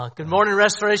Good morning,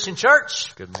 Restoration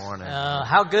Church. Good morning.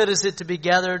 How good is it to be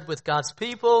gathered with God's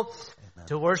people, Amen.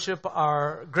 To worship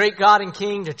our great God and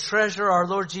King, to treasure our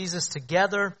Lord Jesus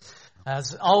together.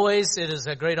 As always, it is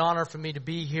a great honor for me to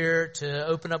be here to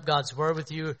open up God's Word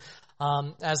with you.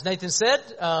 As Nathan said,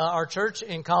 our church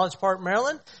in College Park,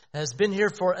 Maryland, has been here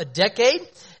for a decade,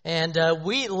 and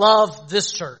we love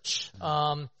this church.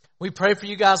 We pray for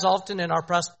you guys often in our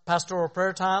pastoral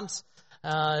prayer times.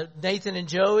 Nathan and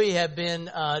Joey have been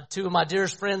two of my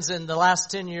dearest friends in the last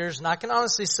 10 years, and I can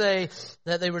honestly say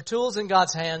that they were tools in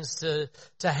God's hands to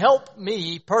help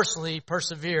me personally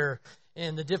persevere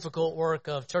in the difficult work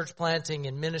of church planting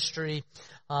and ministry.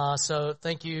 So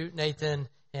thank you, Nathan,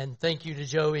 and thank you to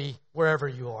Joey wherever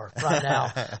you are right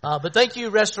now. But thank you,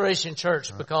 Restoration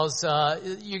Church, because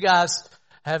you guys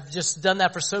have just done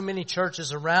that for so many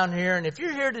churches around here. And if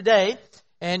you're here today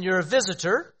and you're a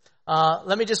visitor,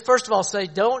 let me just first of all say,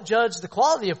 don't judge the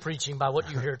quality of preaching by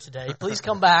what you hear today. Please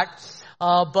come back.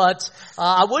 But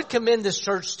I would commend this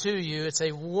church to you. It's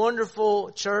a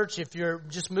wonderful church. If you're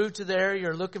just moved to there,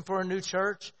 you're looking for a new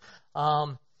church,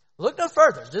 look no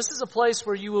further. This is a place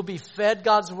where you will be fed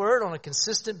God's Word on a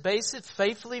consistent basis,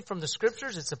 faithfully from the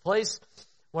Scriptures. It's a place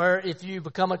where if you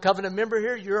become a covenant member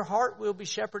here, your heart will be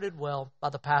shepherded well by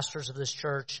the pastors of this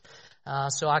church.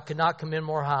 So I could not commend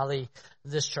more highly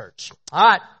this church. All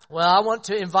right. Well, I want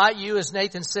to invite you, as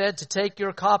Nathan said, to take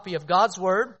your copy of God's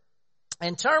Word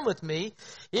and turn with me,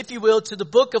 if you will, to the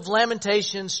book of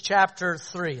Lamentations chapter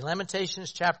 3.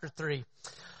 Lamentations chapter 3.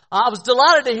 I was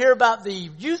delighted to hear about the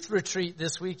youth retreat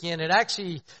this weekend. It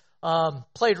actually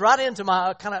played right into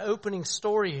my kind of opening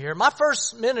story here. My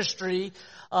first ministry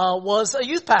was a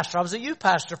youth pastor. I was a youth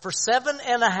pastor for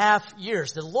 7.5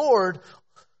 years. The Lord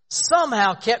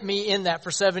somehow kept me in that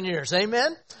for 7 years.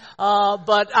 Amen?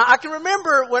 But I can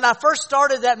remember when I first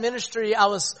started that ministry, I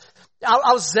was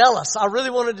zealous. I really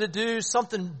wanted to do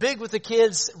something big with the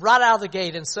kids right out of the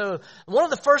gate. And so one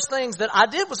of the first things that I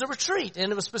did was a retreat. And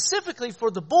it was specifically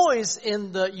for the boys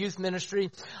in the youth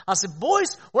ministry. I said,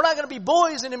 boys, we're not going to be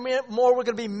boys anymore. We're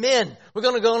going to be men. We're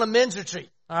going to go on a men's retreat.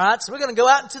 All right. So we're going to go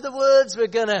out into the woods. We're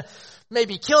going to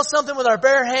maybe kill something with our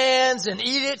bare hands and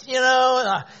eat it,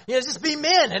 just be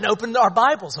men and open our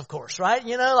Bibles, of course, right?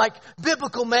 Like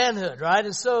biblical manhood, right?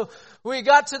 And so we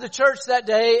got to the church that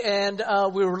day and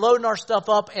we were loading our stuff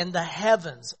up and the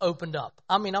heavens opened up.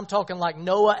 I mean, I'm talking like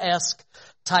Noah-esque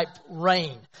type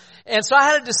rain. And so I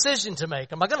had a decision to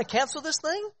make. Am I going to cancel this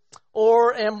thing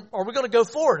or are we going to go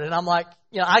forward? And I'm like,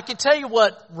 I can tell you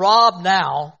what Rob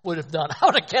now would have done. I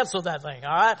would have canceled that thing,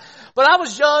 all right? But I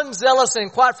was young, zealous,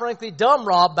 and quite frankly, dumb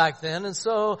Rob back then. And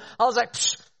so I was like,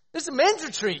 this is a men's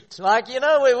retreat. Like, we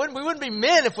wouldn't be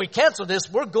men if we canceled this.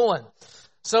 We're going.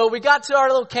 So we got to our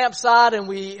little campsite and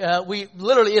we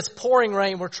literally, it's pouring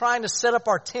rain. We're trying to set up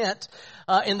our tent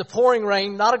in the pouring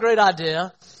rain. Not a great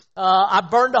idea. I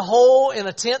burned a hole in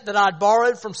a tent that I'd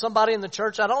borrowed from somebody in the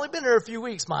church. I'd only been here a few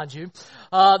weeks, mind you.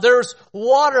 There's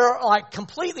water like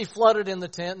completely flooded in the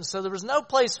tent. And so there was no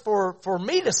place for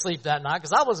me to sleep that night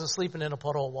because I wasn't sleeping in a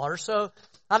puddle of water. So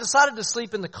I decided to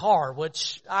sleep in the car,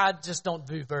 which I just don't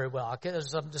do very well.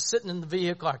 I'm just sitting in the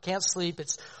vehicle. I can't sleep.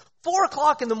 It's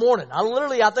 4:00 in the morning.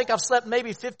 I think I've slept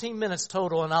maybe 15 minutes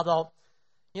total. And I thought,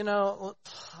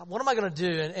 what am I going to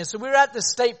do? And so we were at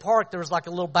this state park. There was like a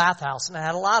little bathhouse and it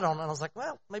had a light on it. And I was like,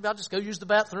 well, maybe I'll just go use the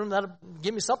bathroom. That'll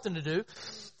give me something to do.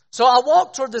 So I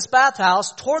walked toward this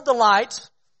bathhouse, toward the light.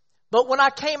 But when I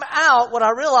came out, what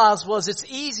I realized was it's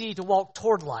easy to walk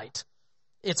toward light.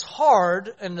 It's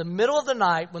hard in the middle of the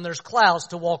night when there's clouds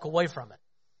to walk away from it.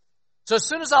 So as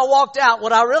soon as I walked out,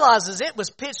 what I realized is it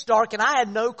was pitch dark and I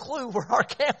had no clue where our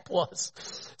camp was.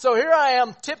 So here I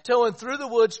am tiptoeing through the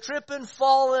woods, tripping,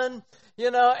 falling,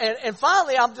 and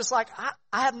finally I'm just like,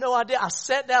 I have no idea. I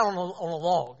sat down on a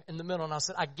log in the middle and I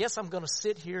said, I guess I'm going to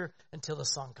sit here until the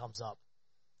sun comes up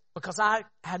because I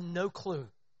had no clue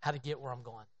how to get where I'm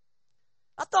going.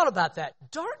 I thought about that.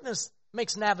 Darkness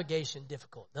makes navigation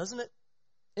difficult, doesn't it?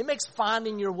 It makes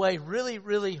finding your way really,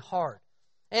 really hard.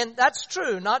 And that's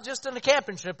true, not just in a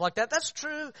camping trip like that. That's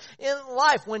true in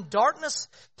life. When darkness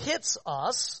hits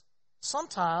us,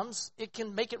 sometimes it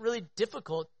can make it really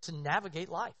difficult to navigate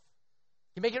life.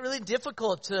 It can make it really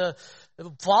difficult to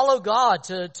follow God,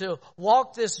 to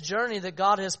walk this journey that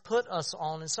God has put us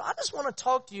on. And so I just want to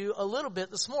talk to you a little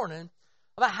bit this morning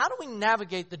about how do we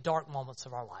navigate the dark moments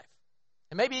of our life.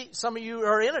 And maybe some of you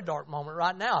are in a dark moment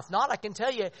right now. If not, I can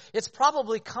tell you it's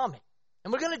probably coming.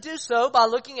 And we're going to do so by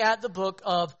looking at the book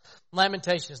of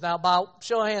Lamentations. Now, by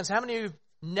show of hands, how many of you have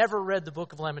never read the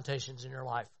book of Lamentations in your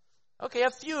life? Okay,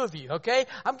 a few of you, okay?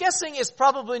 I'm guessing it's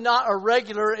probably not a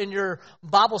regular in your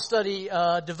Bible study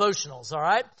devotionals, all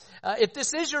right? If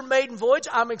this is your maiden voyage,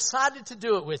 I'm excited to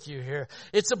do it with you here.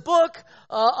 It's a book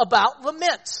about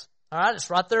lament. All right, it's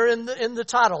right there in the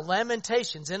title,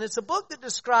 Lamentations. And it's a book that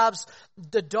describes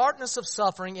the darkness of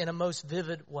suffering in a most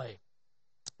vivid way.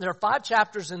 There are 5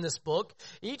 chapters in this book.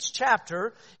 Each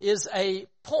chapter is a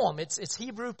poem. It's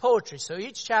Hebrew poetry. So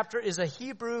each chapter is a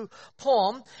Hebrew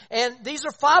poem. And these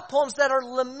are 5 poems that are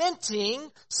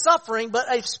lamenting suffering,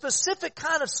 but a specific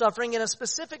kind of suffering in a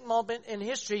specific moment in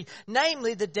history,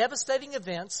 namely the devastating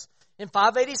events in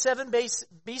 587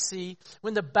 BC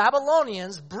when the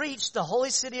Babylonians breached the holy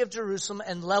city of Jerusalem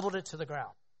and leveled it to the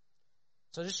ground.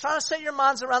 So just trying to set your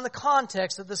minds around the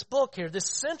context of this book here, this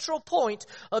central point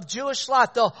of Jewish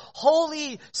life, the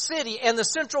holy city, and the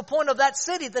central point of that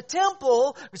city, the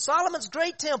temple, Solomon's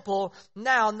great temple,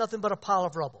 now nothing but a pile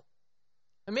of rubble.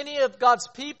 And many of God's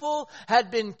people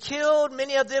had been killed.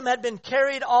 Many of them had been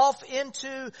carried off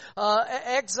into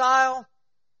exile.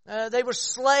 They were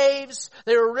slaves.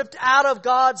 They were ripped out of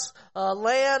God's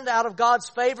land, out of God's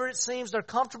favor, it seems. Their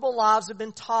comfortable lives had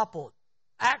been toppled.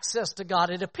 Access to God,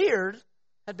 it appeared,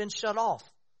 had been shut off.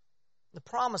 The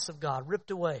promise of God ripped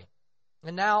away.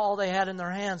 And now all they had in their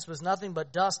hands was nothing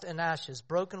but dust and ashes,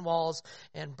 broken walls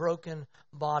and broken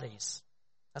bodies.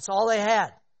 That's all they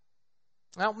had.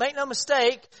 Now, make no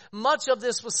mistake, much of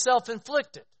this was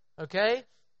self-inflicted, okay?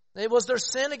 It was their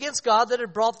sin against God that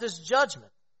had brought this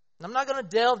judgment. I'm not going to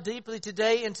delve deeply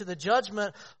today into the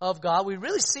judgment of God. We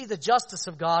really see the justice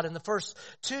of God in the first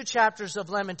 2 chapters of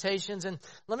Lamentations. And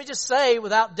let me just say,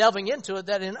 without delving into it,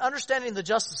 that in understanding the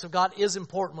justice of God is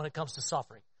important when it comes to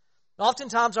suffering.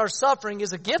 Oftentimes our suffering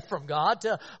is a gift from God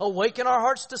to awaken our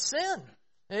hearts to sin.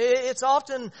 It's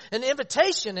often an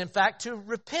invitation, in fact, to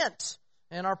repent.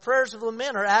 And our prayers of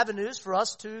lament are avenues for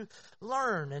us to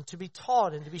learn and to be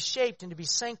taught and to be shaped and to be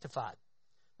sanctified.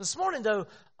 This morning, though,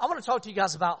 I want to talk to you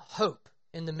guys about hope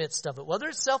in the midst of it, whether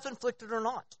it's self-inflicted or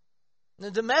not.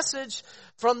 The message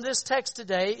from this text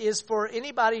today is for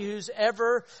anybody who's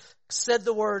ever said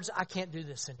the words, I can't do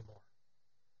this anymore.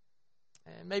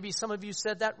 And maybe some of you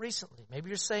said that recently. Maybe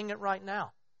you're saying it right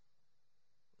now.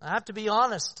 I have to be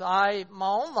honest, my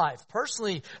own life,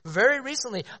 personally, very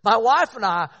recently, my wife and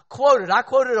I quoted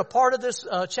a part of this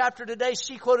chapter today.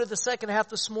 She quoted the second half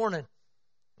this morning.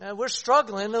 We're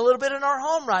struggling a little bit in our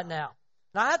home right now.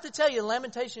 And I have to tell you,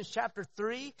 Lamentations chapter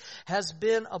 3 has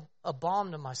been a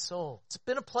balm to my soul. It's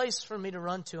been a place for me to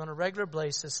run to on a regular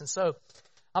basis. And so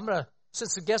I'm going to,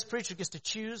 since the guest preacher gets to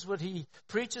choose what he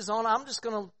preaches on, I'm just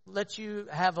going to let you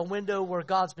have a window where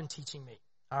God's been teaching me.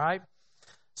 All right?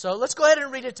 So let's go ahead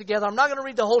and read it together. I'm not going to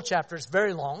read the whole chapter. It's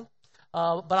very long.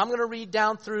 But I'm going to read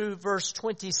down through verse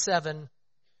 27,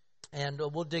 and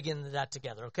we'll dig into that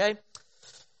together, okay?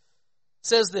 It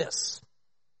says this,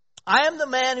 I am the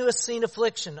man who has seen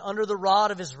affliction under the rod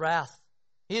of his wrath.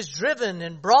 He has driven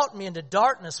and brought me into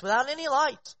darkness without any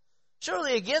light.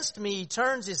 Surely against me he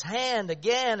turns his hand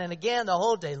again and again the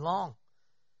whole day long.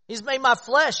 He's made my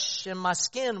flesh and my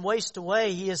skin waste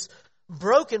away. He has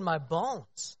broken my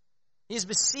bones. He's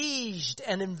besieged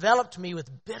and enveloped me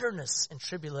with bitterness and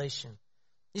tribulation.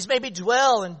 He's made me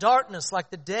dwell in darkness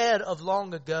like the dead of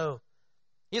long ago.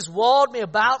 He has walled me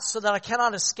about so that I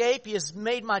cannot escape. He has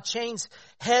made my chains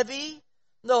heavy.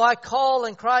 Though I call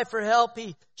and cry for help,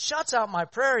 he shuts out my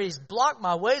prayer. He's blocked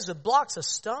my ways with blocks of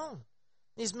stone.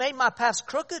 He's made my paths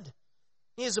crooked.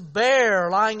 He is a bear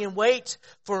lying in wait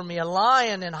for me, a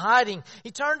lion in hiding.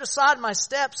 He turned aside my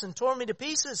steps and tore me to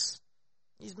pieces.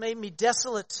 He's made me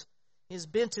desolate. He has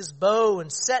bent his bow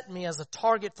and set me as a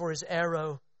target for his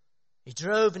arrow. He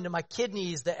drove into my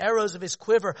kidneys the arrows of his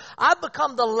quiver. I've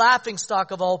become the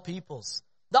laughingstock of all peoples,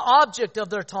 the object of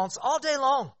their taunts all day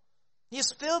long. He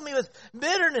has filled me with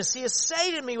bitterness. He has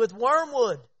sated me with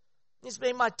wormwood. He's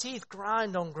made my teeth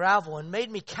grind on gravel and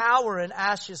made me cower in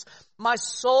ashes. My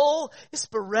soul is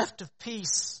bereft of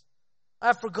peace. I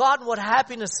have forgotten what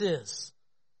happiness is.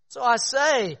 So I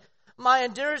say, my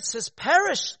endurance has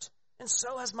perished, and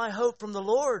so has my hope from the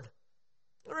Lord.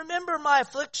 Remember my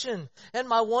affliction and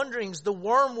my wanderings, the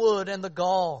wormwood and the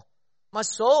gall. My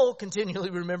soul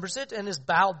continually remembers it and is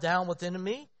bowed down within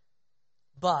me.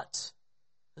 But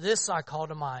this I call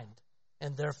to mind,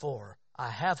 and therefore I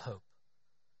have hope.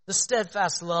 The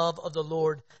steadfast love of the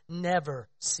Lord never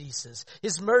ceases.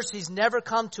 His mercies never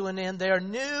come to an end. They are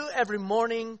new every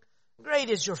morning.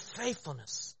 Great is your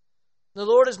faithfulness. The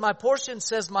Lord is my portion,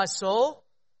 says my soul.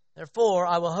 Therefore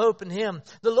I will hope in him.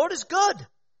 The Lord is good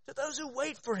to those who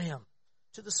wait for him,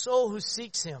 to the soul who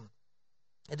seeks him.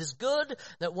 It is good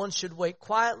that one should wait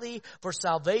quietly for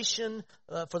salvation,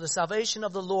 for the salvation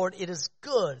of the Lord. It is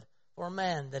good for a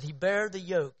man that he bear the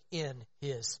yoke in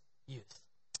his youth.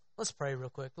 Let's pray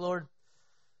real quick. Lord,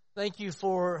 thank you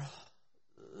for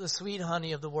the sweet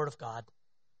honey of the Word of God.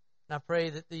 And I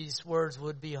pray that these words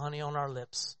would be honey on our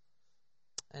lips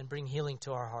and bring healing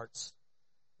to our hearts.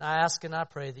 And I ask and I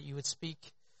pray that you would speak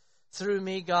through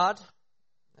me, God,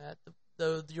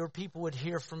 that your people would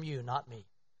hear from you, not me.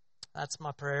 That's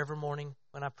my prayer every morning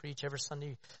when I preach, every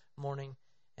Sunday morning.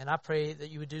 And I pray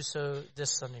that you would do so this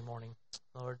Sunday morning,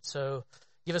 Lord. So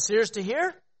give us ears to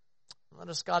hear. Let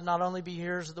us, God, not only be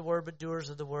hearers of the word, but doers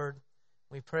of the word.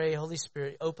 We pray, Holy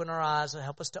Spirit, open our eyes and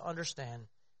help us to understand.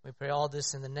 We pray all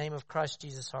this in the name of Christ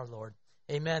Jesus our Lord.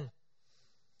 Amen.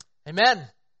 Amen.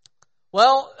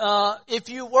 Well, if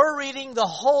you were reading the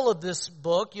whole of this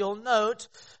book, you'll note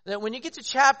that when you get to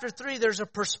chapter 3, there's a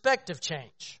perspective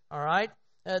change. All right?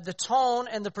 The tone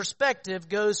and the perspective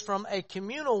goes from a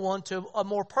communal one to a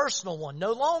more personal one.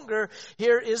 No longer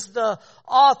here is the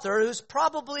author, who's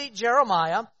probably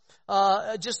Jeremiah,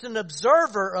 just an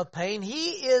observer of pain.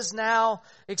 He is now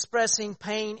expressing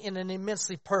pain in an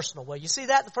immensely personal way. You see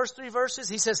that in the first 3 verses?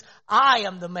 He says, I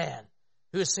am the man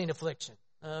who has seen affliction.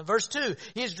 Verse 2,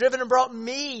 he has driven and brought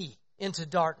me into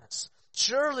darkness.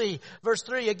 Surely, verse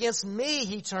 3, against me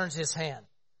he turns his hand.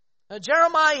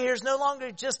 Jeremiah here is no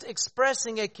longer just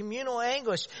expressing a communal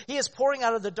anguish. He is pouring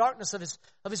out of the darkness of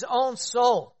his own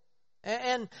soul.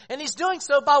 And he's doing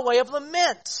so by way of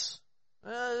lament.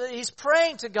 He's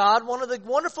praying to God, one of the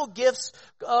wonderful gifts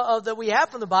that we have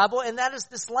from the Bible, and that is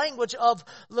this language of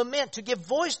lament, to give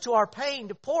voice to our pain,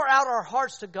 to pour out our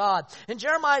hearts to God. And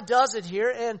Jeremiah does it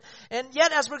here, and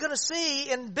yet, as we're going to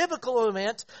see in biblical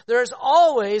lament, there's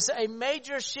always a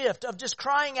major shift of just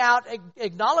crying out,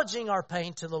 acknowledging our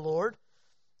pain to the Lord.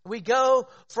 We go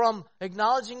from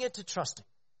acknowledging it to trusting.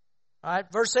 All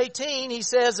right, verse 18, he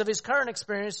says of his current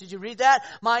experience, did you read that?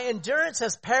 My endurance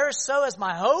has perished, so has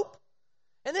my hope.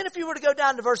 And then if you were to go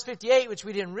down to verse 58, which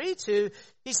we didn't read to,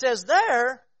 he says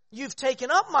there, you've taken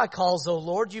up my cause, O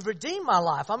Lord. You've redeemed my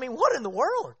life. I mean, what in the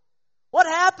world? What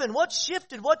happened? What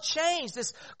shifted? What changed?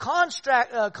 This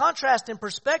contrast in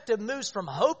perspective moves from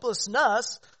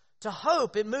hopelessness to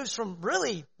hope. It moves from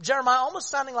really, Jeremiah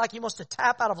almost sounding like he wants to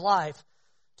tap out of life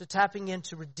to tapping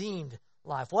into redeemed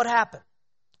life. What happened?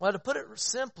 Well, to put it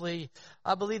simply,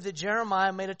 I believe that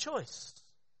Jeremiah made a choice.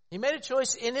 He made a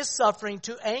choice in his suffering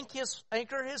to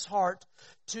anchor his heart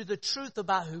to the truth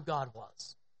about who God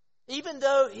was. Even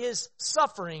though his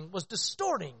suffering was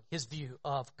distorting his view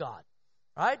of God.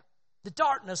 Right? The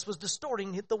darkness was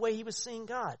distorting the way he was seeing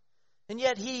God. And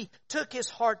yet he took his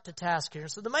heart to task here.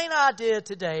 So the main idea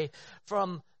today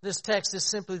from this text is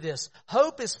simply this.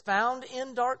 Hope is found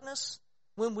in darkness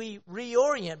when we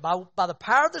reorient. By the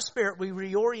power of the Spirit, we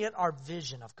reorient our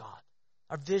vision of God.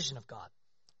 Our vision of God.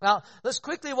 Now, let's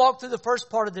quickly walk through the first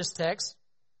part of this text,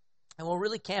 and we'll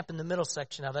really camp in the middle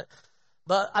section of it.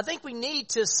 But I think we need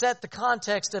to set the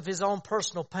context of his own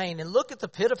personal pain and look at the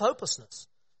pit of hopelessness.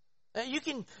 You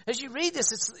can, as you read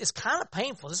this, it's kind of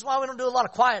painful. This is why we don't do a lot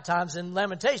of quiet times in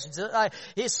Lamentations.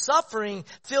 His suffering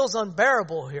feels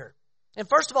unbearable here. And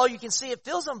first of all, you can see it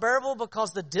feels unbearable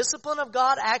because the discipline of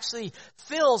God actually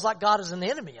feels like God is an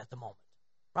enemy at the moment.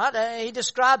 Right? He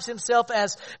describes himself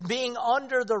as being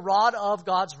under the rod of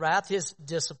God's wrath, his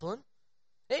discipline.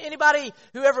 Anybody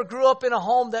who ever grew up in a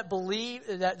home that believed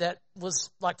that was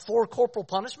like for corporal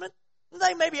punishment,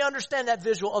 they maybe understand that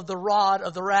visual of the rod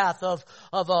of the wrath of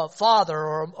a father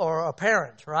or a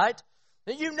parent, right?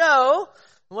 You know,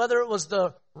 whether it was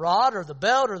the rod or the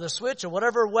belt or the switch or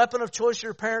whatever weapon of choice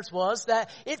your parents was, that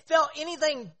it felt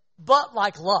anything but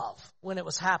like love when it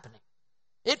was happening.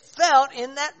 It felt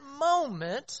in that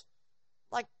moment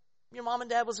like your mom and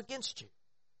dad was against you.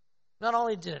 Not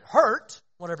only did it hurt,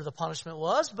 whatever the punishment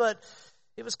was, but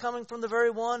it was coming from the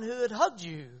very one who had hugged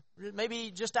you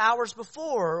maybe just hours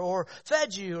before or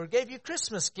fed you or gave you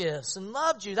Christmas gifts and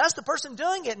loved you. That's the person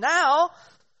doing it. Now,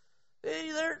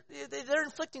 they're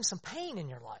inflicting some pain in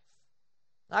your life.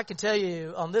 I can tell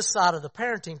you on this side of the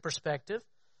parenting perspective,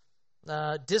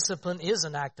 discipline is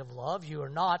an act of love. You are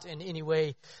not in any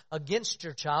way against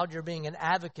your child. You're being an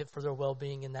advocate for their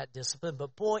well-being in that discipline.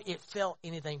 But boy, it felt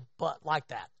anything but like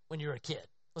that when you were a kid.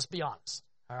 Let's be honest.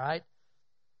 All right?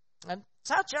 And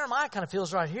that's how Jeremiah kind of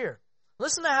feels right here.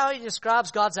 Listen to how he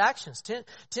describes God's actions.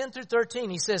 10 through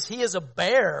 13, he says, He is a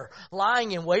bear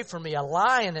lying in wait for me, a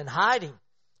lion in hiding.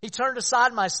 He turned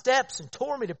aside my steps and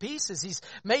tore me to pieces. He's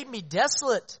made me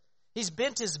desolate. He's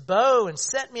bent his bow and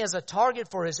set me as a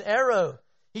target for his arrow.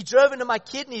 He drove into my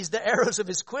kidneys the arrows of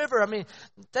his quiver. I mean,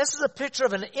 this is a picture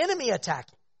of an enemy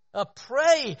attacking. A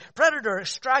predator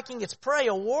striking its prey,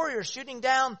 a warrior shooting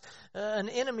down an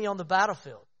enemy on the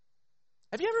battlefield.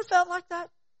 Have you ever felt like that?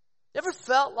 You ever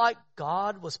felt like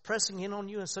God was pressing in on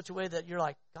you in such a way that you're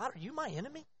like, God, are you my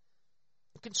enemy?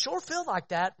 It can sure feel like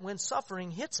that when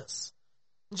suffering hits us.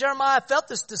 Jeremiah felt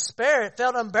this despair. It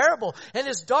felt unbearable. And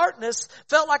his darkness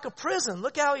felt like a prison.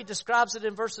 Look how he describes it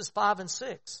in verses 5 and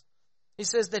 6. He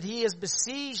says that he has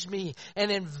besieged me and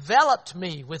enveloped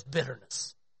me with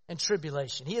bitterness and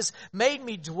tribulation. He has made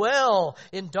me dwell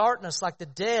in darkness like the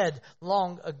dead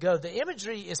long ago. The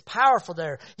imagery is powerful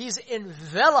there. He's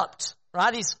enveloped,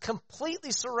 right? He's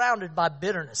completely surrounded by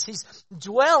bitterness. He's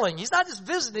dwelling. He's not just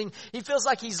visiting. He feels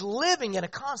like he's living in a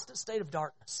constant state of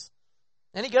darkness.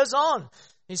 And he goes on.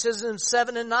 He says in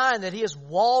 7 and 9 that he has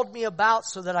walled me about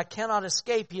so that I cannot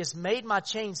escape. He has made my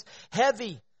chains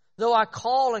heavy. Though I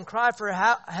call and cry for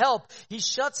help, he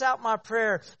shuts out my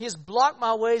prayer. He has blocked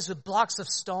my ways with blocks of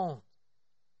stone.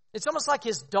 It's almost like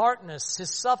his darkness,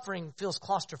 his suffering feels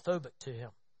claustrophobic to him.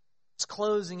 It's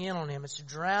closing in on him. It's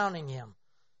drowning him.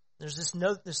 There's this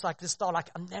note, this thought,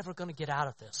 like, I'm never going to get out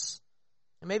of this.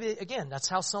 And maybe, again, that's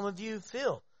how some of you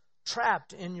feel.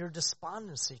 Trapped in your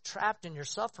despondency, trapped in your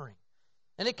suffering.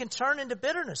 And it can turn into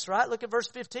bitterness, right? Look at verse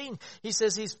 15. He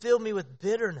says, he's filled me with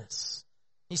bitterness.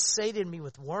 He sated me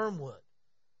with wormwood.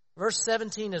 Verse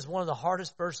 17 is one of the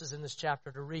hardest verses in this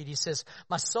chapter to read. He says,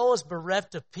 my soul is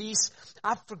bereft of peace.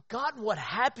 I've forgotten what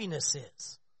happiness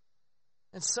is.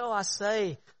 And so I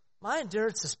say, my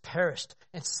endurance has perished,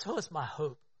 and so is my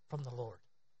hope from the Lord.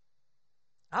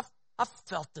 I've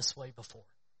felt this way before.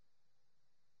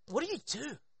 What do you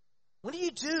do? What do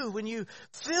you do when you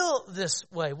feel this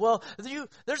way? Well,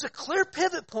 there's a clear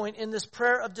pivot point in this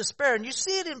prayer of despair, and you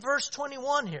see it in verse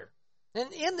 21 here.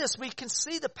 And in this, we can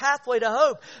see the pathway to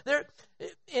hope. There,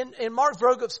 in Mark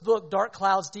Vrogup's book, Dark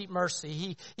Clouds, Deep Mercy,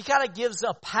 he kind of gives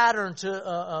a pattern to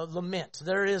a lament.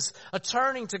 There is a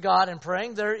turning to God and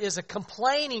praying. There is a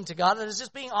complaining to God. That is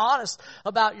just being honest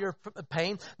about your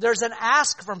pain. There's an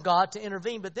ask from God to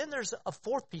intervene. But then there's a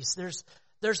fourth piece.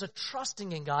 There's a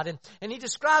trusting in God. And he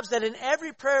describes that in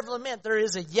every prayer of lament, there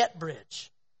is a yet bridge,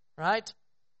 right?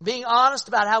 Being honest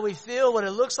about how we feel, what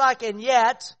it looks like, and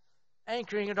yet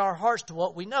anchoring in our hearts to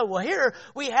what we know. Well, here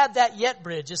we have that yet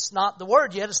bridge. It's not the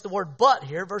word yet, it's the word but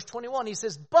here. Verse 21, he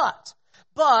says, but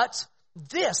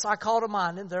this I call to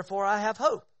mind, and therefore I have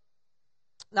hope.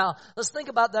 Now, let's think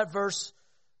about that verse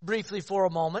briefly for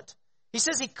a moment. He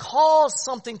says he calls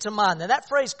something to mind. Now, that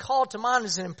phrase call to mind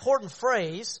is an important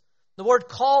phrase. The word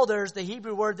call there is the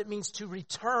Hebrew word that means to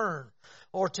return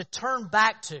or to turn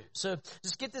back to. So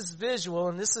just get this visual,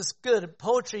 and this is good.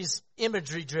 Poetry's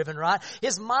imagery driven, right?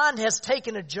 His mind has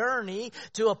taken a journey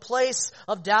to a place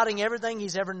of doubting everything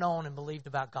he's ever known and believed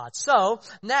about God. So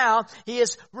now he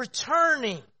is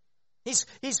returning.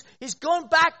 He's going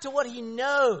back to what he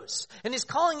knows, and he's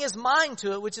calling his mind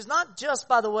to it, which is not just,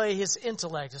 by the way, his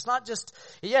intellect. It's not just,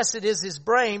 yes, it is his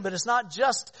brain, but it's not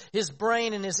just his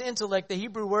brain and his intellect. The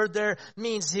Hebrew word there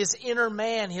means his inner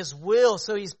man, his will.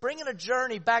 So he's bringing a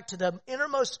journey back to the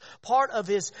innermost part of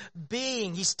his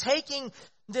being. He's taking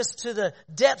this to the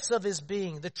depths of his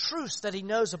being, the truths that he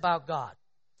knows about God.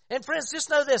 And friends,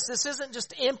 just know this. This isn't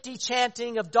just empty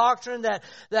chanting of doctrine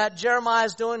that Jeremiah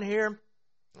is doing here.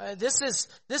 This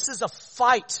is a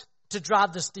fight to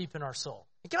drive this deep in our soul.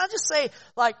 And can I just say,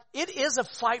 like, it is a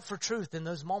fight for truth in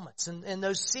those moments and in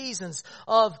those seasons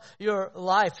of your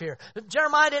life here.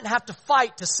 Jeremiah didn't have to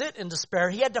fight to sit in despair.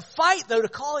 He had to fight, though, to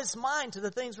call his mind to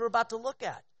the things we're about to look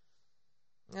at.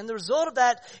 And the result of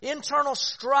that internal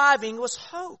striving was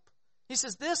hope. He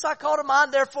says, this I call to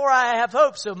mind, therefore I have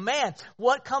hope. So, man,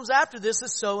 what comes after this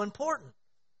is so important.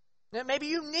 Now, maybe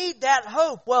you need that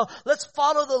hope. Well, let's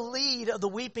follow the lead of the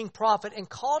weeping prophet and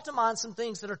call to mind some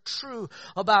things that are true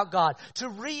about God, to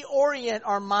reorient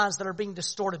our minds that are being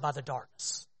distorted by the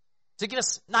darkness, to give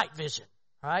us night vision,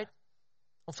 right?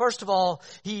 Well, first of all,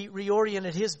 he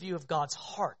reoriented his view of God's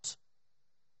heart.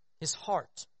 His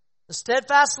heart. The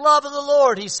steadfast love of the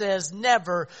Lord, he says,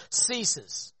 never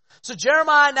ceases. So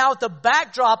Jeremiah, now with the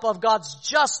backdrop of God's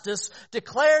justice,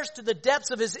 declares to the depths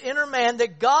of his inner man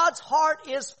that God's heart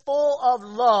is full of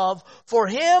love for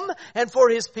him and for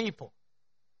his people.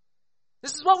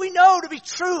 This is what we know to be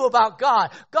true about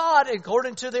God. God,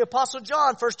 according to the Apostle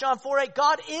John, 1 John 4:8,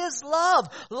 God is love.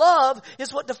 Love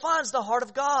is what defines the heart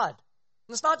of God.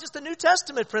 And it's not just a New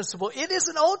Testament principle. It is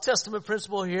an Old Testament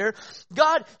principle here.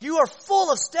 God, you are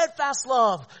full of steadfast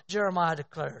love, Jeremiah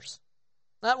declares.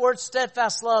 That word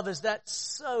steadfast love is that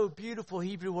so beautiful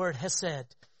Hebrew word hesed.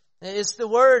 It's the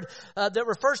word that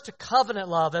refers to covenant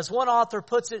love. As one author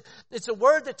puts it, it's a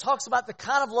word that talks about the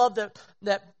kind of love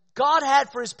that God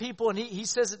had for his people. And he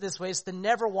says it this way, it's the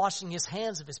never washing his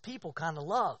hands of his people kind of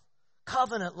love.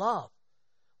 Covenant love.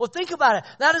 Well, think about it.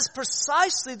 That is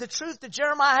precisely the truth that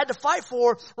Jeremiah had to fight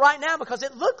for right now, because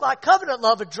it looked like covenant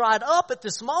love had dried up at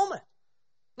this moment.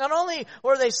 Not only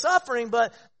were they suffering,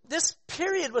 but this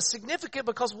period was significant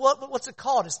because what's it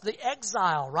called? It's the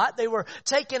exile, right? They were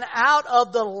taken out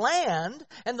of the land,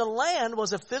 and the land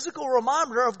was a physical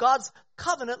reminder of God's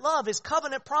covenant love, His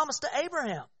covenant promise to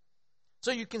Abraham.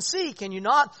 So you can see, can you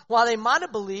not, while they might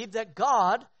have believed that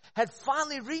God had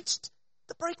finally reached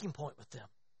the breaking point with them,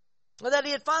 or that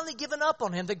He had finally given up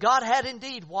on him, that God had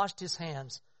indeed washed His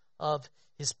hands of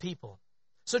His people.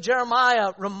 So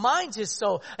Jeremiah reminds his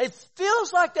soul, it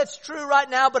feels like that's true right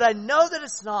now, but I know that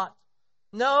it's not.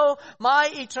 No,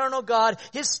 my eternal God,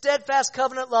 His steadfast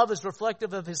covenant love is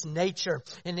reflective of His nature,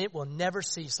 and it will never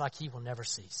cease, like He will never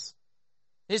cease.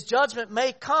 His judgment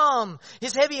may come.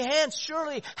 His heavy hand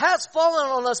surely has fallen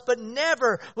on us, but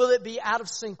never will it be out of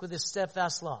sync with His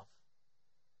steadfast love.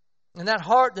 And that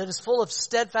heart that is full of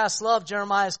steadfast love,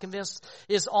 Jeremiah is convinced,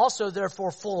 is also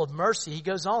therefore full of mercy. He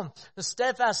goes on, the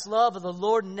steadfast love of the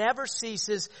Lord never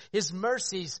ceases. His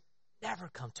mercies never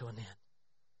come to an end.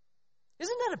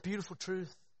 Isn't that a beautiful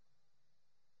truth?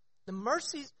 The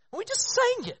mercies, we just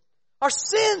sang it. Our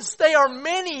sins, they are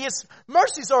many. His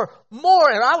mercies are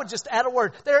more. And I would just add a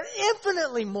word. They're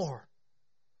infinitely more.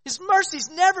 His mercies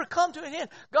never come to an end.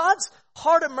 God's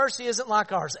heart of mercy isn't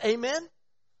like ours. Amen?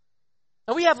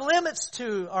 And we have limits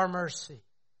to our mercy.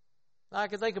 I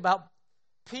can think about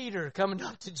Peter coming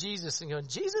up to Jesus and going,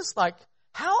 Jesus, like,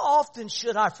 how often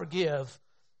should I forgive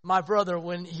my brother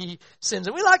when he sins?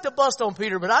 And we like to bust on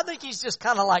Peter, but I think he's just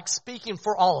kind of like speaking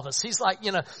for all of us. He's like,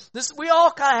 this, we all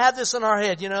kind of have this in our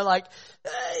head, like,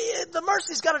 the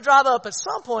mercy's got to drive up at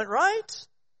some point, right?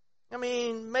 I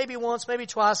mean, maybe once, maybe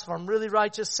twice if I'm really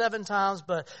righteous, 7 times,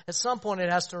 but at some point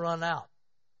it has to run out.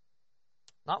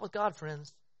 Not with God,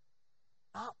 friends.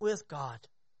 Not with God.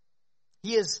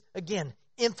 He is, again,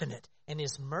 infinite, and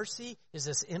His mercy is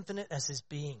as infinite as His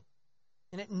being.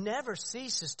 And it never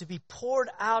ceases to be poured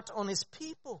out on His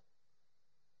people.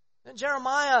 And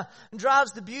Jeremiah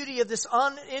drives the beauty of this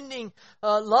unending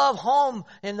love home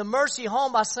and the mercy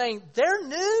home by saying, they're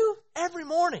new every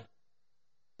morning.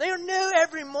 They are new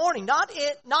every morning. Not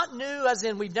new as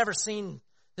in we've never seen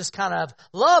this kind of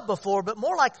love before, but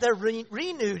more like they're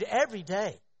renewed every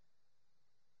day.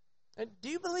 And do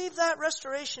you believe that,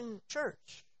 Restoration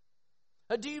Church?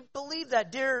 Do you believe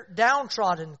that, dear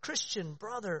downtrodden Christian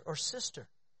brother or sister?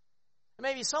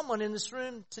 Maybe someone in this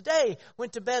room today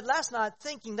went to bed last night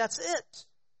thinking that's it.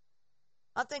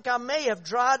 I think I may have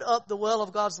dried up the well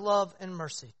of God's love and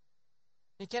mercy.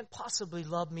 He can't possibly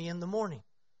love me in the morning.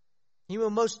 He will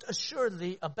most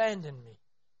assuredly abandon me.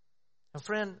 And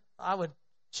friend, I would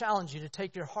challenge you to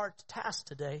take your heart to task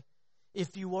today.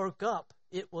 If you woke up,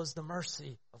 it was the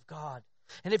mercy of God.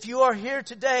 And if you are here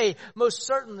today, most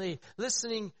certainly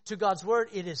listening to God's word,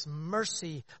 it is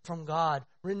mercy from God.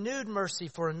 Renewed mercy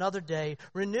for another day.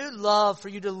 Renewed love for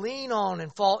you to lean on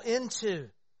and fall into.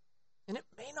 And it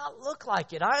may not look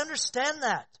like it. I understand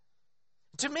that.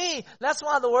 To me, that's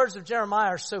why the words of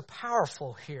Jeremiah are so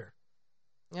powerful here.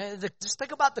 Just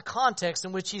think about the context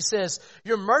in which he says,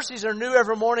 your mercies are new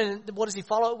every morning. And what does he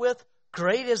follow it with?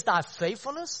 Great is thy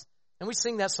faithfulness. And we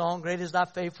sing that song, great is thy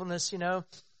faithfulness,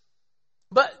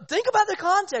 But think about the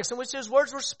context in which those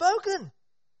words were spoken.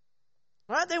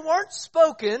 Right? They weren't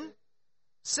spoken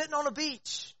sitting on a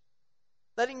beach,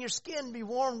 letting your skin be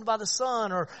warmed by the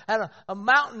sun, or at a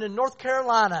mountain in North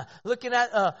Carolina, looking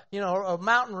at a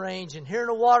mountain range and hearing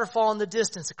a waterfall in the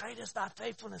distance. Great is thy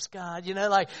faithfulness, God.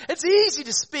 It's easy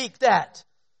to speak that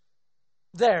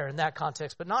there in that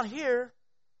context, but not here.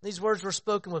 These words were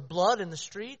spoken with blood in the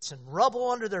streets and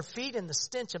rubble under their feet and the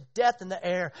stench of death in the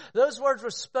air. Those words were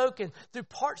spoken through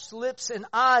parched lips and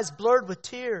eyes blurred with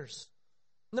tears.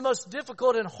 In the most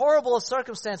difficult and horrible of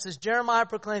circumstances, Jeremiah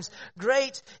proclaims,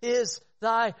 great is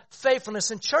thy faithfulness.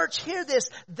 And church, hear this.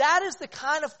 That is the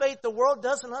kind of faith the world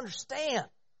doesn't understand.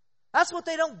 That's what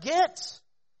they don't get.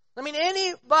 I mean,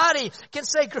 anybody can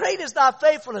say, great is thy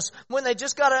faithfulness when they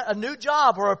just got a new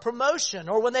job or a promotion,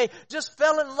 or when they just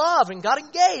fell in love and got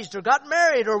engaged or got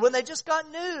married, or when they just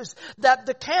got news that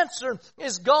the cancer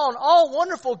is gone. All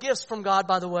wonderful gifts from God,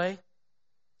 by the way.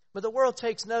 But the world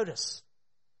takes notice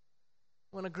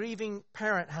when a grieving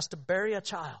parent has to bury a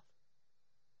child.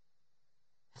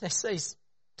 They say,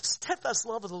 the steadfast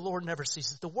love of the Lord never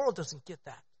ceases. The world doesn't get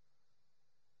that.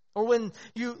 Or when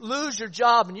you lose your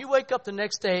job and you wake up the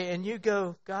next day and you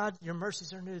go, God, your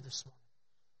mercies are new this morning.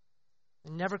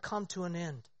 They never come to an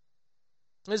end.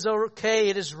 It is okay,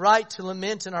 it is right to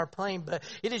lament in our pain, but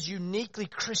it is uniquely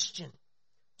Christian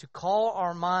to call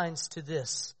our minds to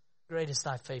this. Great is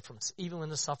thy faithfulness, even when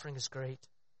the suffering is great.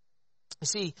 You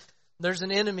see, There's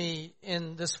an enemy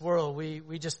in this world.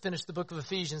 We just finished the book of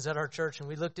Ephesians at our church, and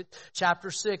we looked at chapter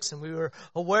 6, and we were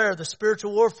aware of the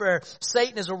spiritual warfare.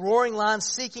 Satan is a roaring lion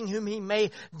seeking whom he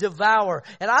may devour.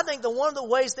 And I think that one of the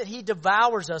ways that he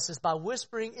devours us is by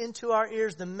whispering into our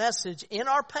ears the message in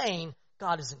our pain,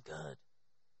 God isn't good.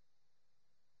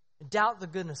 Doubt the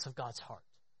goodness of God's heart.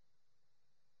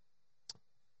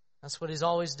 That's what he's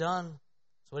always done.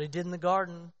 That's what he did in the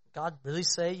garden. God really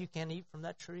say you can't eat from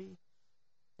that tree?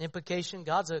 Implication,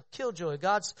 God's a killjoy.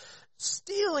 God's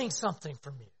stealing something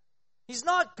from you. He's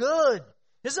not good.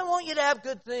 He doesn't want you to have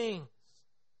good things.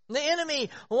 And the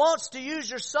enemy wants to use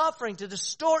your suffering to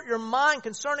distort your mind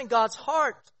concerning God's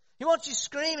heart. He wants you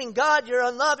screaming, God, you're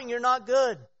unloving, you're not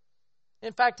good.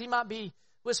 In fact, he might be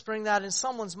whispering that in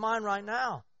someone's mind right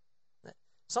now.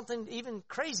 Something even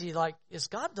crazy like, is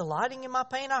God delighting in my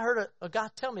pain? I heard a guy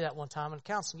tell me that one time in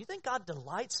counseling. You think God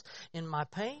delights in my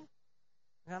pain?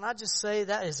 And I just say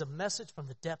that is a message from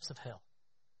the depths of hell.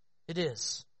 It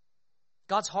is.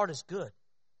 God's heart is good.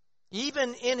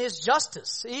 Even in his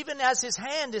justice, even as his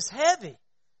hand is heavy.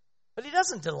 But he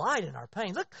doesn't delight in our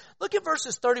pain. Look at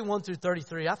verses 31 through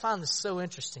 33. I find this so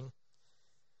interesting. It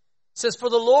says, for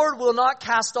the Lord will not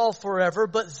cast off forever,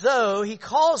 but though he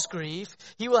cause grief,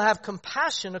 he will have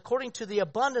compassion according to the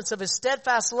abundance of his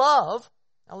steadfast love.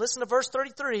 Now listen to verse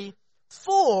 33.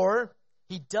 For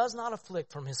he does not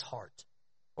afflict from his heart,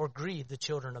 or grieve the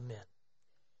children of men.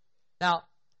 Now,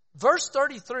 verse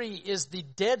 33 is the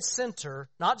dead center,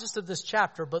 not just of this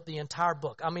chapter, but the entire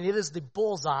book. I mean, it is the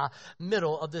bullseye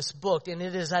middle of this book. And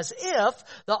it is as if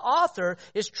the author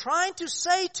is trying to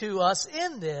say to us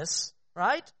in this,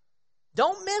 right?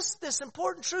 Don't miss this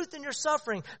important truth in your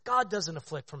suffering. God doesn't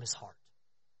afflict from his heart.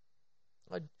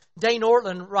 Dane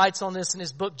Ortland writes on this in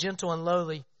his book, Gentle and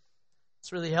Lowly.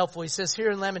 It's really helpful. He says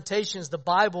here in Lamentations, the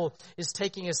Bible is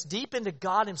taking us deep into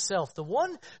God himself. The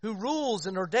one who rules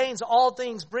and ordains all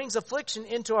things brings affliction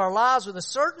into our lives with a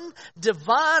certain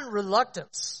divine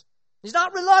reluctance. He's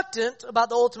not reluctant about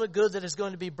the ultimate good that is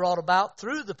going to be brought about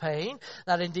through the pain.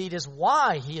 That indeed is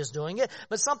why he is doing it.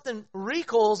 But something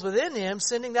recoils within him,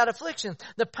 sending that affliction.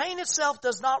 The pain itself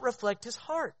does not reflect his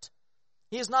heart.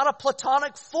 He is not a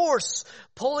platonic force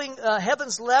pulling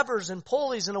heaven's levers and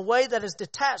pulleys in a way that is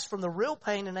detached from the real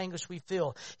pain and anguish we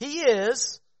feel. He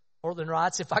is, Ortland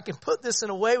writes, if I can put this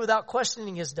in a way without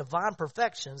questioning his divine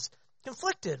perfections,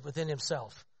 conflicted within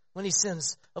himself when he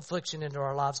sends affliction into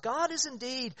our lives. God is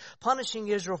indeed punishing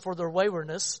Israel for their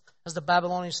waywardness as the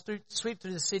Babylonians sweep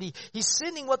through the city. He's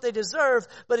sending what they deserve,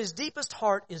 but his deepest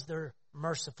heart is their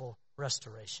merciful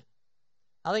restoration.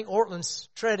 I think Ortland's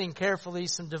treading carefully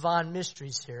some divine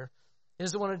mysteries here. He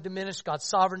doesn't want to diminish God's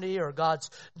sovereignty or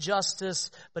God's justice,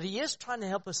 but he is trying to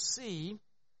help us see,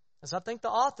 as I think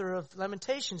the author of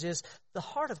Lamentations is, the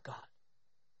heart of God.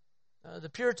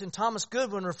 The Puritan Thomas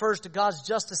Goodwin refers to God's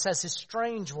justice as his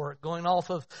strange work, going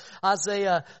off of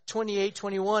Isaiah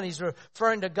 28:21. He's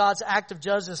referring to God's act of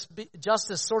justice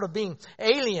sort of being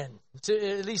alien,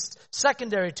 to at least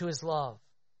secondary to his love.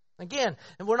 Again,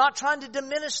 and we're not trying to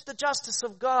diminish the justice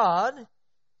of God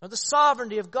or the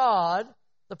sovereignty of God.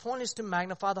 The point is to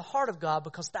magnify the heart of God,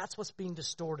 because that's what's being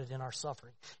distorted in our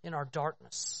suffering, in our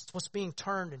darkness. It's what's being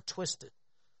turned and twisted.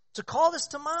 To call this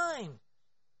to mind.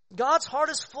 God's heart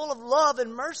is full of love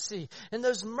and mercy, and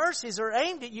those mercies are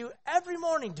aimed at you every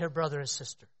morning, dear brother and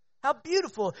sister. How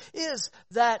beautiful is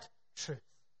that truth?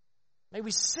 May we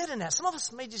sit in that. Some of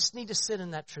us may just need to sit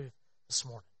in that truth this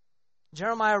morning.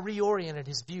 Jeremiah reoriented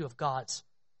his view of God's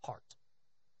heart.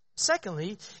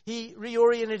 Secondly, he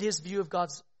reoriented his view of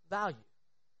God's value.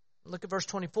 Look at verse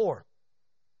 24.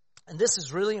 And this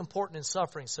is really important in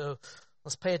suffering, so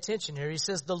let's pay attention here. He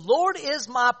says, the Lord is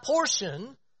my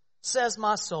portion, says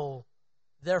my soul,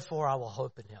 therefore I will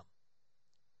hope in him.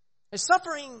 And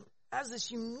suffering has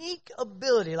this unique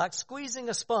ability, like squeezing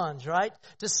a sponge, right?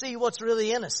 To see what's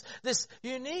really in us. This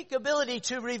unique ability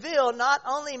to reveal not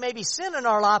only maybe sin in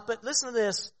our life, but listen to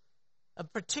this, a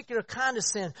particular kind of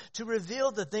sin, to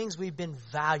reveal the things we've been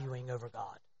valuing over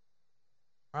God.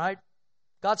 Right?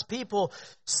 God's people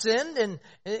sinned,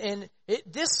 and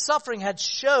this suffering had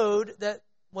showed that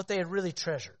what they had really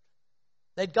treasured.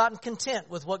 They'd gotten content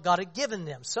with what God had given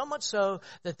them, so much so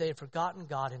that they had forgotten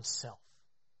God himself.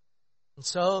 And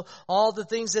so all the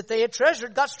things that they had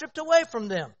treasured got stripped away from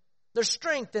them. Their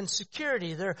strength and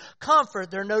security, their comfort,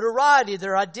 their notoriety,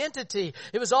 their identity.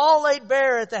 It was all laid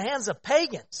bare at the hands of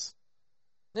pagans.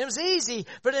 And it was easy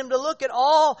for them to look at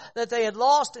all that they had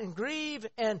lost and grieve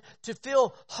and to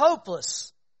feel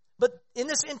hopeless. But in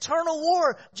this internal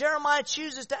war, Jeremiah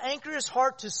chooses to anchor his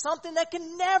heart to something that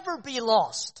can never be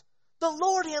lost. The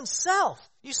Lord himself.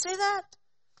 You see that?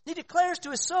 He declares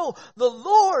to his soul, the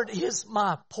Lord is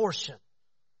my portion.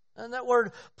 And that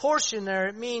word portion there,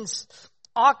 it means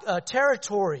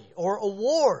territory or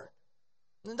award.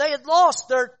 And they had lost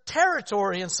their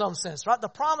territory in some sense, right? The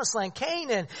promised land,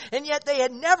 Canaan, and yet they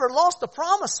had never lost the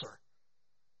promiser.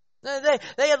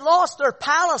 They had lost their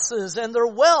palaces and their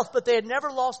wealth, but they had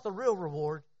never lost the real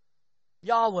reward.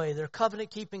 Yahweh, their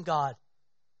covenant-keeping God.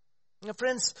 Now,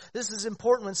 friends, this is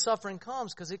important when suffering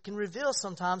comes because it can reveal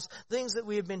sometimes things that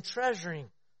we have been treasuring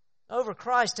over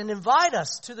Christ and invite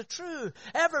us to the true,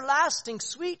 everlasting,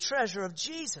 sweet treasure of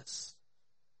Jesus.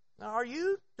 Now, are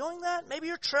you doing that? Maybe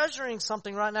you're treasuring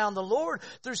something right now and the Lord,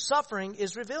 through suffering,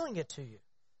 is revealing it to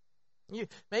you.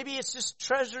 Maybe it's just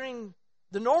treasuring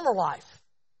the normal life.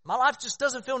 My life just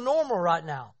doesn't feel normal right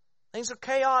now. Things are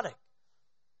chaotic.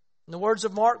 In the words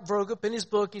of Mark Vroegop in his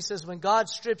book, he says, when God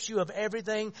strips you of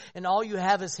everything and all you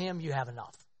have is Him, you have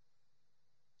enough.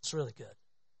 It's really good.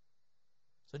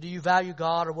 So do you value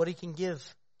God or what He can give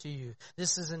to you?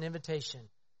 This is an invitation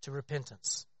to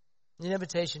repentance. An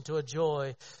invitation to a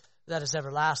joy that is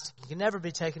everlasting. It can never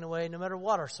be taken away no matter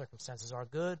what our circumstances are,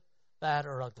 good, bad,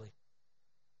 or ugly.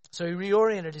 So he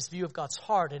reoriented his view of God's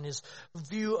heart and his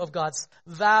view of God's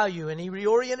value. And he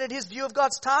reoriented his view of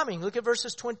God's timing. Look at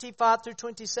verses 25 through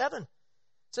 27. It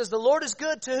says, the Lord is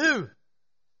good to who?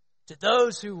 To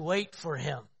those who wait for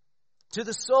Him. To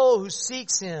the soul who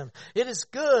seeks Him. It is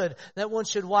good that one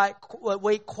should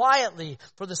wait quietly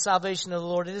for the salvation of the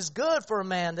Lord. It is good for a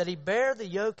man that he bear the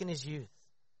yoke in his youth.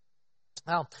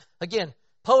 Now, again,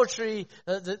 poetry,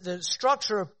 the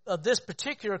structure of this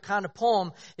particular kind of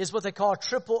poem is what they call a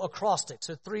triple acrostic.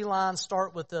 So 3 lines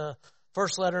start with the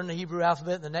first letter in the Hebrew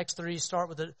alphabet, and the next 3 start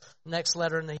with the next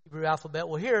letter in the Hebrew alphabet.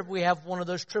 Well, here we have one of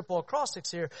those triple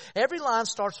acrostics here. Every line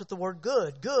starts with the word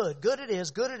good. Good. Good it is.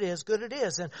 Good it is. Good it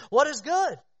is. And what is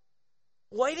good?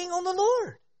 Waiting on the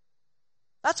Lord.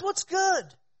 That's what's good.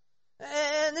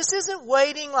 And this isn't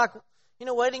waiting like,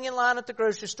 waiting in line at the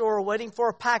grocery store or waiting for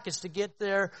a package to get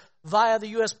there via the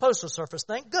U.S. Postal Service.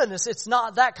 Thank goodness it's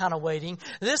not that kind of waiting.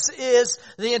 This is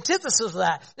the antithesis of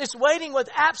that. It's waiting with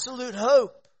absolute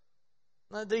hope.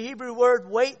 The Hebrew word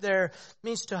wait there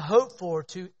means to hope for,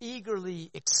 to eagerly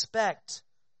expect.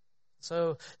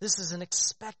 So this is an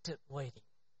expectant waiting.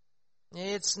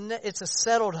 It's a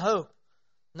settled hope.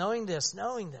 Knowing this,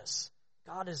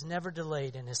 God is never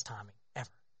delayed in His timing, ever.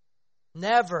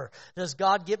 Never does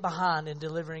God get behind in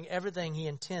delivering everything He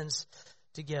intends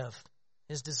to give.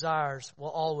 His desires will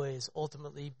always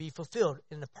ultimately be fulfilled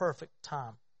in the perfect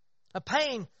time.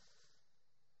 Pain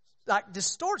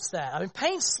distorts that. I mean,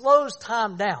 pain slows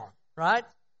time down, right?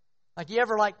 Like you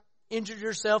ever injured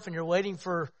yourself and you're waiting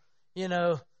for,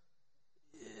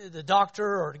 the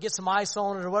doctor or to get some ice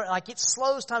on it or whatever. It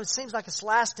slows time. It seems like it's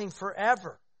lasting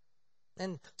forever.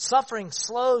 And suffering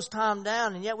slows time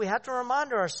down, and yet we have to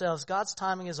remind ourselves God's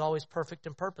timing is always perfect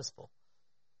and purposeful.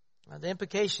 The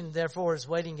implication, therefore, is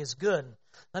waiting is good.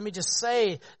 Let me just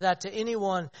say that to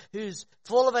anyone who's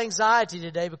full of anxiety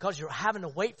today because you're having to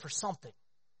wait for something.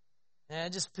 And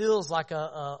it just feels like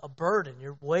a burden.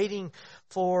 You're waiting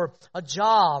for a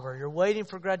job, or you're waiting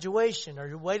for graduation, or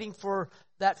you're waiting for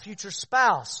that future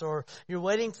spouse, or you're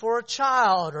waiting for a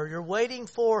child, or you're waiting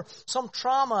for some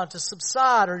trauma to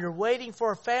subside, or you're waiting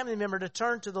for a family member to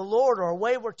turn to the Lord, or a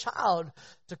wayward child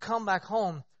to come back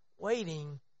home.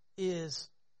 Waiting is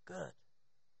good.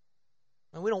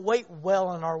 And we don't wait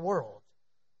well in our world.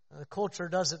 The culture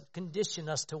doesn't condition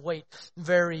us to wait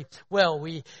very well.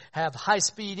 We have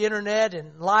high-speed internet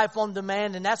and life on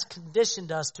demand, and that's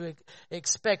conditioned us to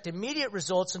expect immediate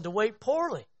results and to wait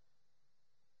poorly.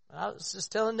 I was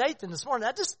just telling Nathan this morning,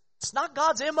 it's not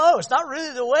God's M.O. It's not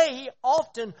really the way He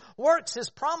often works His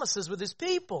promises with His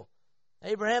people.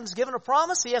 Abraham's given a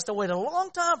promise. He has to wait a long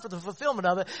time for the fulfillment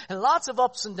of it, and lots of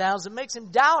ups and downs that makes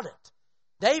him doubt it.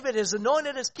 David is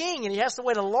anointed as king, and he has to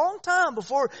wait a long time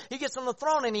before he gets on the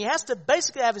throne, and he has to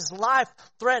basically have his life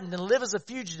threatened and live as a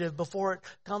fugitive before it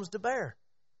comes to bear.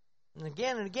 And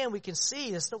again, we can see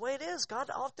it's the way it is.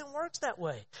 God often works that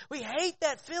way. We hate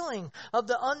that feeling of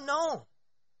the unknown.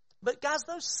 But guys,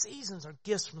 those seasons are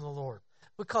gifts from the Lord,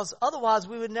 because otherwise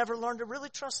we would never learn to really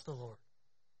trust the Lord.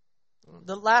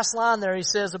 The last line there, he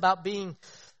says about being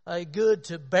good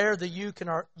to bear the yoke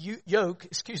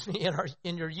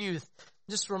in your youth.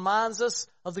 Just reminds us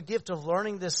of the gift of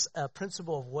learning this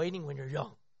principle of waiting when you're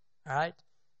young. All right?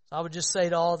 So I would just say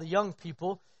to all the young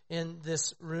people in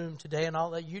this room today, and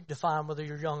I'll let you define whether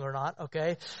you're young or not,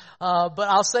 okay? But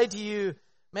I'll say to you,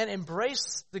 man,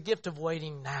 embrace the gift of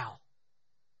waiting now.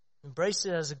 Embrace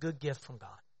it as a good gift from God.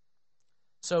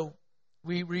 So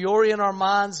we reorient our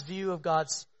mind's view of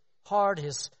God's heart,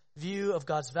 His view of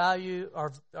God's value,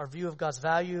 our view of God's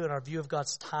value, and our view of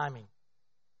God's timing.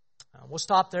 We'll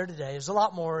stop there today. There's a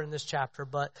lot more in this chapter,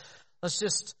 but let's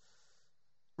just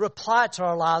apply it to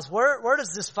our lives. Where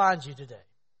does this find you today?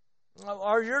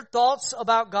 Are your thoughts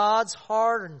about God's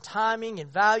heart and timing and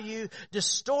value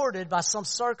distorted by some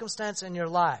circumstance in your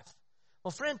life?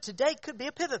 Well, friend, today could be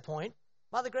a pivot point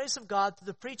by the grace of God through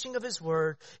the preaching of His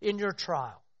Word in your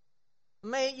trial.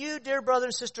 May you, dear brother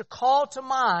and sister, call to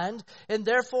mind and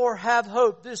therefore have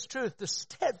hope. This truth, the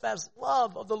steadfast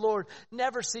love of the Lord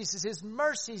never ceases. His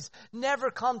mercies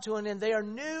never come to an end. They are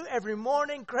new every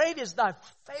morning. Great is thy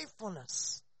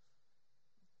faithfulness.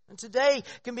 And today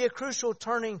can be a crucial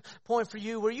turning point for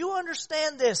you where you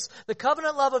understand this, the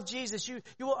covenant love of Jesus. You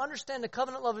will understand the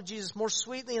covenant love of Jesus more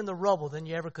sweetly in the rubble than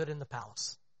you ever could in the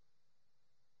palace.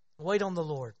 Wait on the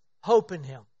Lord. Hope in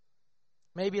Him.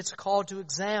 Maybe it's a call to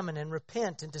examine and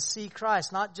repent and to see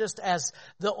Christ, not just as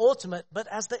the ultimate, but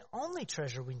as the only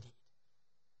treasure we need.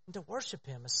 And to worship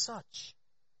Him as such.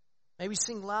 Maybe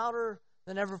sing louder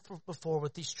than ever before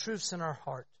with these truths in our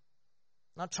heart.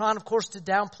 Not trying, of course, to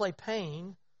downplay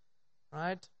pain,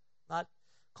 right? Not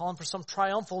calling for some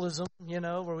triumphalism,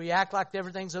 where we act like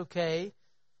everything's okay.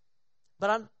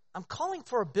 But I'm calling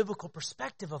for a biblical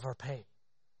perspective of our pain.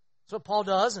 That's what Paul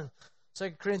does in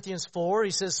 2 Corinthians 4,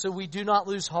 he says, so we do not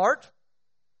lose heart.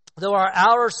 Though our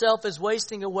outer self is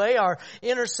wasting away, our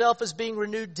inner self is being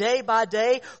renewed day by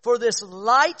day. For this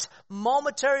light,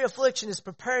 momentary affliction is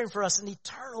preparing for us an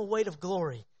eternal weight of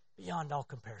glory beyond all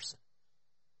comparison.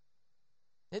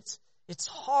 It's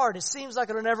hard. It seems like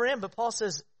it'll never end. But Paul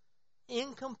says,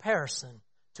 in comparison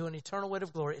to an eternal weight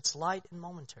of glory, it's light and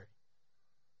momentary.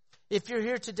 If you're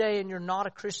here today and you're not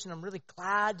a Christian, I'm really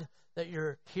glad that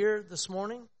you're here this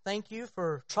morning. Thank you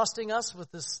for trusting us with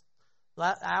this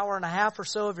hour and a half or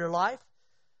so of your life.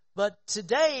 But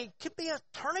today could be a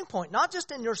turning point, not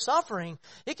just in your suffering.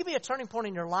 It could be a turning point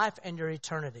in your life and your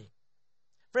eternity.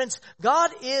 Friends,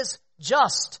 God is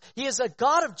just. He is a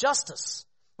God of justice.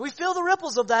 We feel the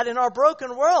ripples of that in our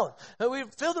broken world. We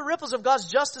feel the ripples of God's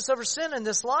justice over sin in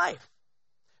this life.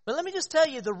 But let me just tell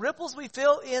you, the ripples we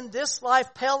feel in this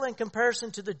life pale in comparison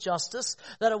to the justice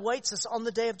that awaits us on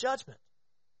the day of judgment.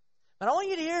 But I want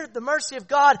you to hear the mercy of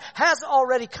God has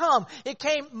already come. It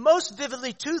came most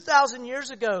vividly 2,000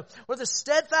 years ago, where the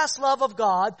steadfast love of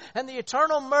God and the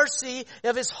eternal mercy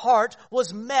of His heart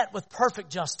was met with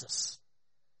perfect justice.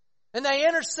 And they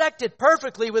intersected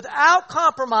perfectly without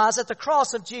compromise at the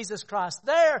cross of Jesus Christ.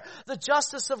 There, the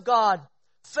justice of God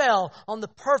fell on the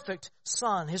perfect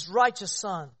Son, His righteous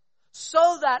Son,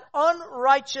 so that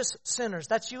unrighteous sinners,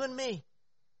 that's you and me,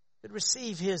 could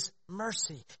receive His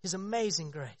mercy, His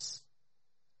amazing grace.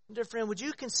 And dear friend, would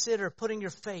you consider putting your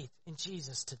faith in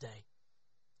Jesus today?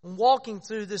 And walking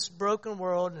through this broken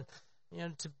world,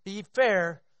 and to be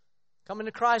fair, coming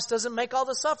to Christ doesn't make all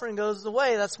the suffering goes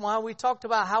away. That's why we talked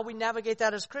about how we navigate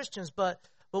that as Christians, but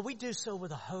we do so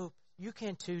with a hope. You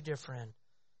can too, dear friend.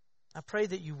 I pray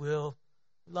that you will.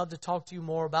 I'd love to talk to you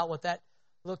more about what that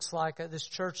looks like. This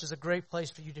church is a great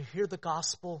place for you to hear the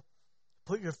gospel,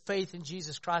 put your faith in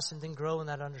Jesus Christ, and then grow in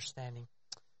that understanding.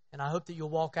 And I hope that you'll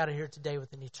walk out of here today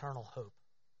with an eternal hope.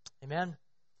 Amen?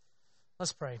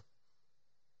 Let's pray.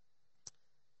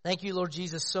 Thank you, Lord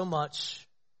Jesus, so much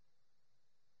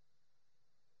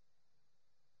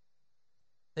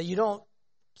that you don't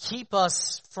keep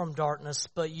us from darkness,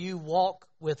 but you walk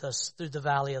with us through the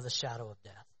valley of the shadow of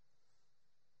death.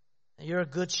 And you're a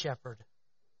good shepherd.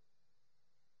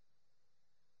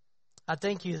 I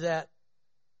thank you that,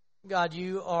 God,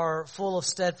 you are full of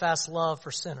steadfast love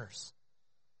for sinners.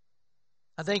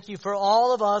 I thank you for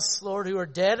all of us, Lord, who are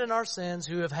dead in our sins,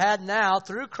 who have had now,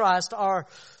 through Christ, our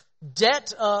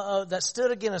debt that stood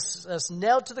against us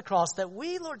nailed to the cross, that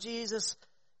we, Lord Jesus,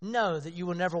 know that you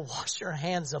will never wash your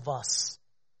hands of us.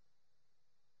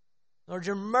 Lord,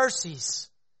 your mercies,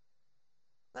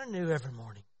 they're new every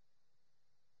morning.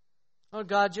 Oh,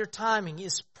 God, your timing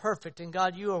is perfect. And,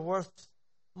 God, you are worth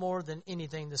more than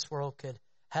anything this world could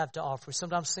have to offer. We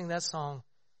sometimes sing that song,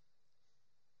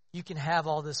 you can have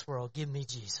all this world. Give me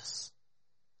Jesus.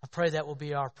 I pray that will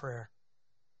be our prayer.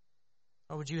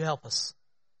 Or would you help us?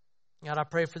 God, I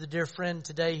pray for the dear friend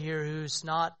today here who's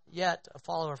not yet a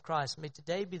follower of Christ. May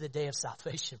today be the day of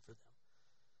salvation for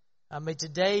them. May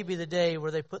today be the day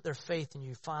where they put their faith in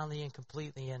you finally and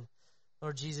completely. And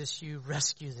Lord Jesus, you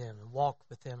rescue them and walk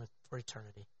with them for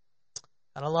eternity.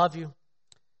 God, I love you.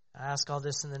 I ask all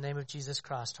this in the name of Jesus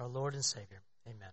Christ, our Lord and Savior. Amen.